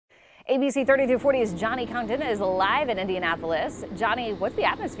ABC 3340's Johnny Congdon is live in Indianapolis. Johnny, what's the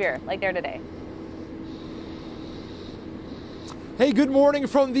atmosphere like there today? Hey, good morning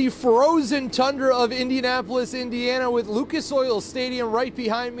from the frozen tundra of Indianapolis, Indiana, with Lucas Oil Stadium right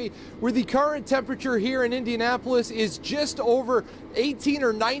behind me, where the current temperature here in Indianapolis is just over 18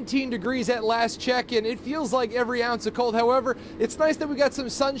 or 19 degrees at last check, and it feels like every ounce of cold. However, it's nice that we got some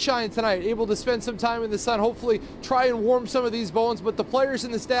sunshine tonight, able to spend some time in the sun, hopefully try and warm some of these bones. But the players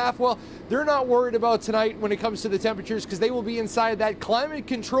and the staff, well, they're not worried about tonight when it comes to the temperatures, because they will be inside that climate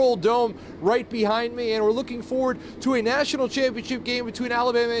control dome right behind me, and we're looking forward to a national championship game between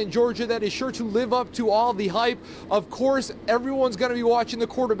Alabama and Georgia that is sure to live up to all the hype. Of course, everyone's going to be watching the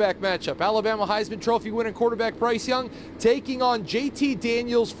quarterback matchup. Alabama Heisman Trophy winning quarterback Bryce Young taking on JT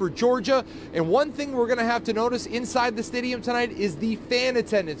Daniels for Georgia. And one thing we're going to have to notice inside the stadium tonight is the fan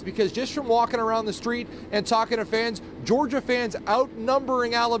attendance, because just from walking around the street and talking to fans, Georgia fans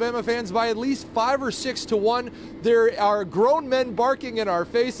outnumbering Alabama fans by at least 5 or 6 to 1. There are grown men barking in our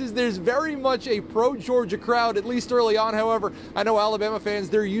faces. There's very much a pro-Georgia crowd, at least early on. However, I know Alabama fans,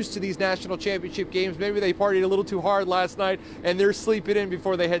 they're used to these national championship games. Maybe they partied a little too hard last night and they're sleeping in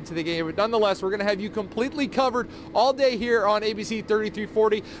before they head to the game. But nonetheless, we're going to have you completely covered all day here on ABC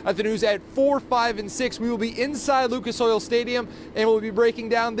 3340 at the news at 4, 5, and 6. We will be inside Lucas Oil Stadium, and we'll be breaking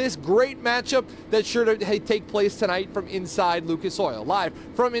down this great matchup that's sure to take place tonight from inside Lucas Oil. Live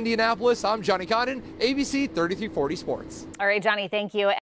from Indianapolis, I'm Johnny Congdon, ABC 3340 Sports. All right, Johnny, thank you.